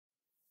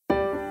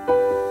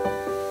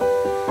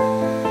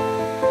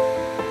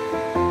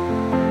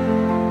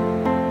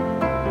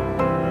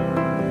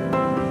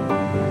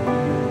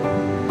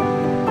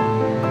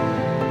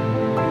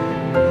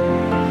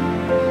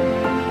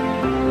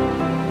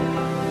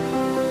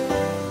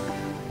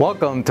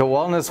Welcome to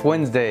Wellness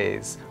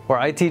Wednesdays, where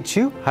I teach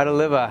you how to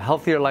live a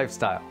healthier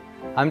lifestyle.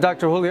 I'm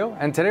Dr. Julio,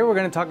 and today we're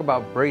going to talk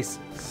about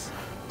braces.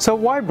 So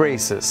why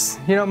braces?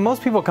 You know,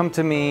 most people come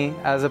to me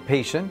as a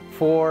patient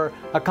for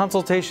a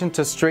consultation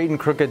to straighten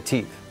crooked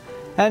teeth.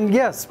 And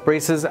yes,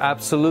 braces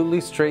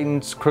absolutely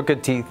straightens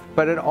crooked teeth,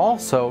 but it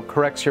also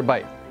corrects your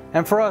bite.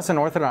 And for us in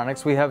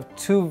orthodontics, we have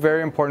two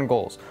very important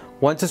goals.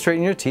 One to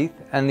straighten your teeth,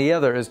 and the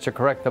other is to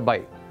correct the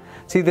bite.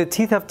 See, the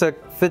teeth have to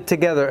fit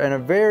together in a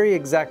very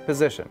exact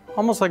position,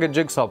 almost like a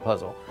jigsaw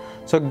puzzle.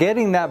 So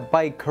getting that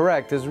bite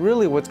correct is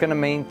really what's going to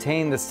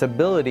maintain the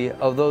stability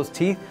of those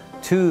teeth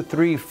 2,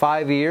 3,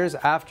 5 years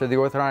after the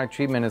orthodontic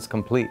treatment is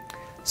complete.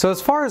 So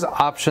as far as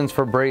options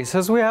for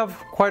braces, we have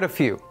quite a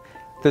few.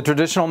 The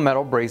traditional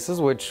metal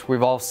braces, which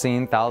we've all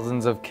seen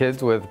thousands of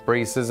kids with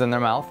braces in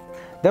their mouth.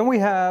 Then we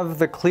have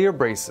the clear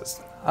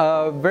braces,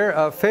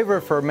 a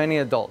favorite for many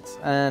adults,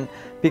 and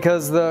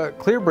because the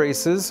clear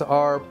braces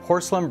are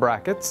porcelain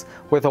brackets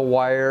with a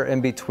wire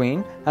in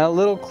between and a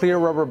little clear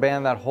rubber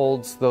band that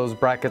holds those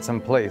brackets in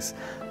place.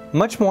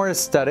 Much more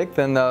aesthetic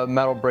than the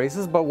metal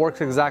braces, but works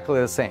exactly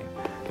the same.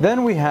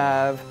 Then we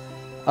have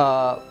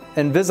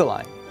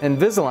Invisalign.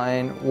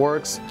 Invisalign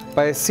works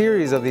by a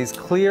series of these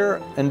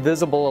clear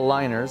invisible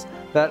aligners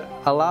that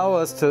allow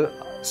us to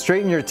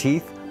straighten your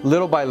teeth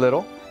little by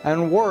little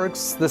and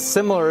works the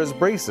similar as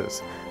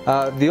braces.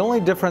 The only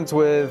difference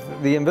with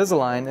the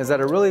Invisalign is that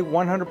it really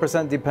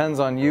 100% depends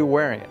on you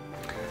wearing it.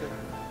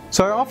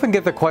 So I often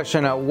get the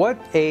question, at what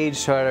age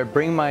should I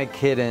bring my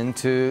kid in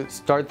to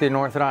start the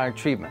orthodontic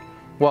treatment?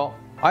 Well,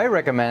 I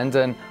recommend,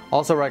 and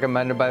also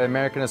recommended by the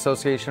American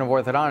Association of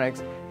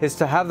Orthodontics, is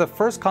to have the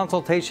first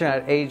consultation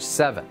at age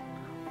 7.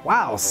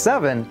 Wow,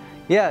 7?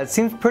 Yeah, it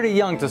seems pretty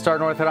young to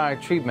start an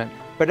orthodontic treatment,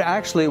 but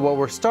actually what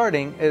we're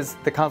starting is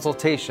the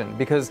consultation,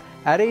 because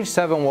at age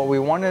 7 what we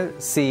want to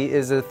see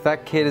is if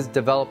that kid is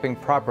developing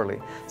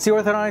properly. See,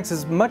 orthodontics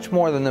is much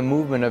more than the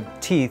movement of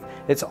teeth,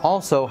 it's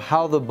also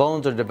how the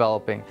bones are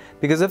developing,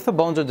 because if the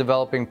bones are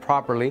developing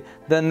properly,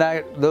 then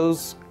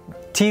those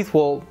teeth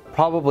will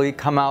probably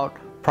come out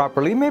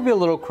properly, maybe a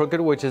little crooked,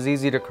 which is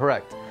easy to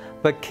correct.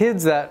 But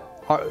kids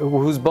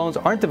whose bones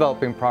aren't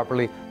developing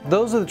properly,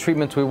 those are the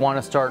treatments we want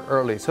to start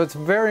early. So it's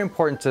very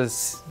important to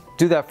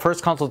do that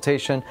first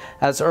consultation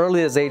as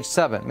early as age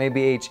 7,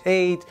 maybe age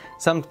 8,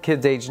 some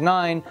kids age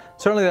 9.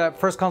 Certainly that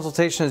first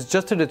consultation is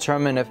just to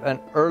determine if an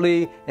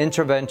early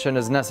intervention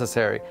is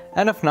necessary.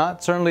 And if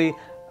not, certainly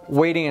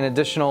waiting an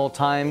additional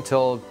time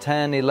till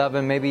 10,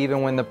 11, maybe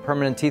even when the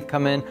permanent teeth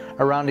come in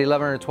around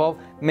 11 or 12,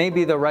 may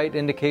be the right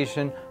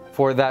indication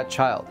for that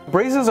child.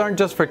 Braces aren't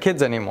just for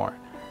kids anymore.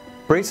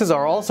 Braces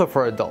are also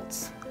for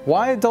adults.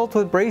 Why adult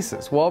with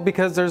braces? Well,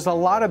 because there's a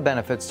lot of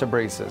benefits to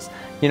braces.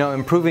 You know,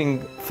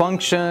 improving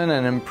function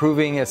and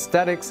improving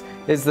aesthetics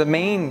is the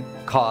main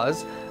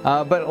cause,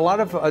 but a lot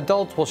of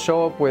adults will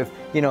show up with,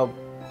 you know,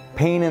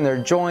 pain in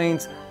their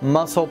joints,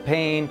 muscle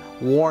pain,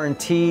 worn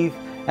teeth,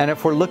 and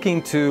if we're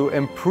looking to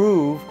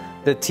improve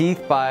the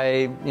teeth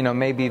by, you know,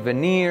 maybe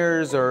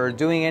veneers or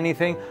doing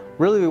anything,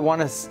 really we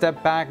want to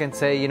step back and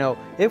say, you know,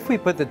 if we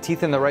put the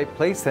teeth in the right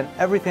place, then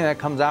everything that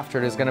comes after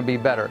it is going to be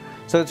better.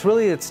 So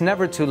it's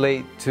never too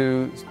late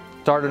to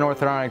start an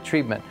orthodontic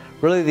treatment.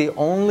 Really the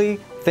only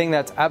thing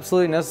that's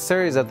absolutely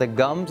necessary is that the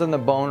gums and the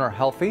bone are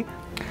healthy.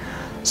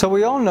 So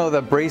we all know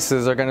that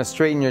braces are going to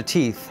straighten your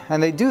teeth,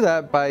 and they do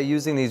that by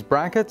using these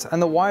brackets,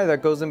 and the wire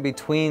that goes in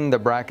between the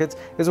brackets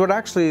is what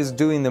actually is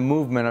doing the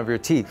movement of your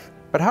teeth.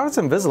 But how does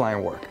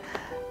Invisalign work?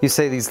 You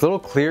say these little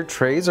clear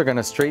trays are going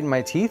to straighten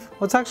my teeth?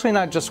 Well, it's actually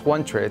not just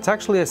one tray. It's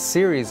actually a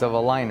series of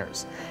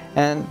aligners.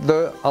 And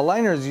the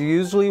aligners are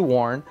usually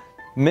worn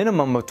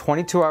minimum of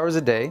 22 hours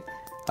a day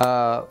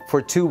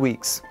for 2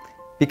 weeks.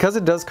 Because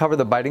it does cover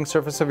the biting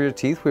surface of your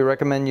teeth, we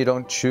recommend you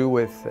don't chew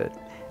with it.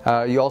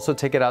 You also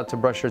take it out to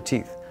brush your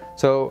teeth.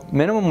 So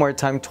minimum wear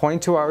time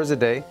 22 hours a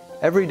day,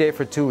 every day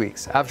for 2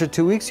 weeks. After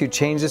 2 weeks, you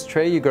change this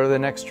tray, you go to the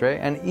next tray,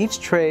 and each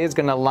tray is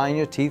going to align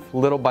your teeth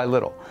little by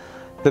little.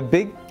 The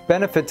big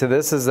benefit to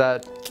this is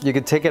that you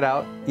can take it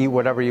out, eat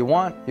whatever you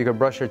want, you can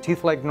brush your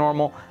teeth like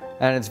normal,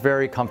 and it's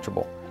very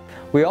comfortable.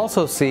 We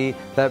also see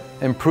that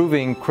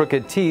improving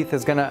crooked teeth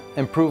is going to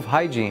improve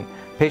hygiene.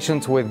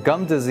 Patients with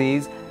gum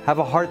disease have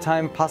a hard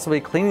time possibly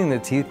cleaning the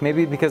teeth,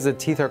 maybe because the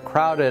teeth are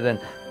crowded and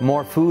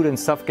more food and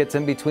stuff gets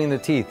in between the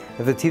teeth.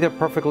 If the teeth are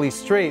perfectly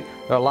straight,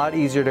 they're a lot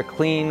easier to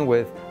clean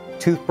with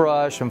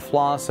toothbrush and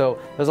floss. So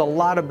there's a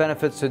lot of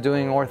benefits to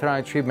doing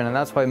orthodontic treatment, and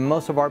that's why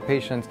most of our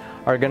patients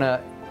are going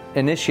to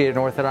initiate an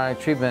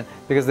orthodontic treatment,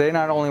 because they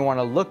not only want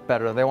to look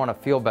better, they want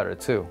to feel better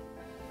too.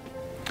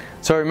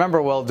 So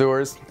remember,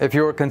 well-doers, if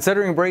you were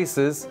considering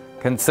braces,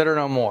 consider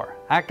no more.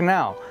 Act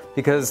now,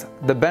 because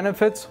the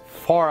benefits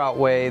far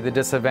outweigh the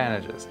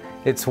disadvantages.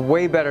 It's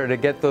way better to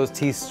get those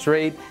teeth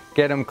straight,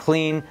 get them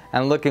clean,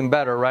 and looking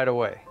better right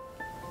away.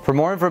 For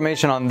more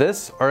information on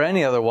this or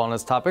any other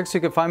wellness topics, you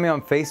can find me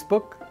on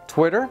Facebook,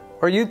 Twitter,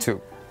 or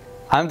YouTube.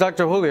 I'm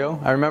Dr. Julio,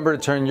 and remember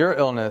to turn your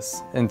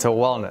illness into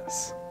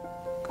wellness.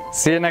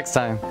 See you next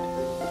time.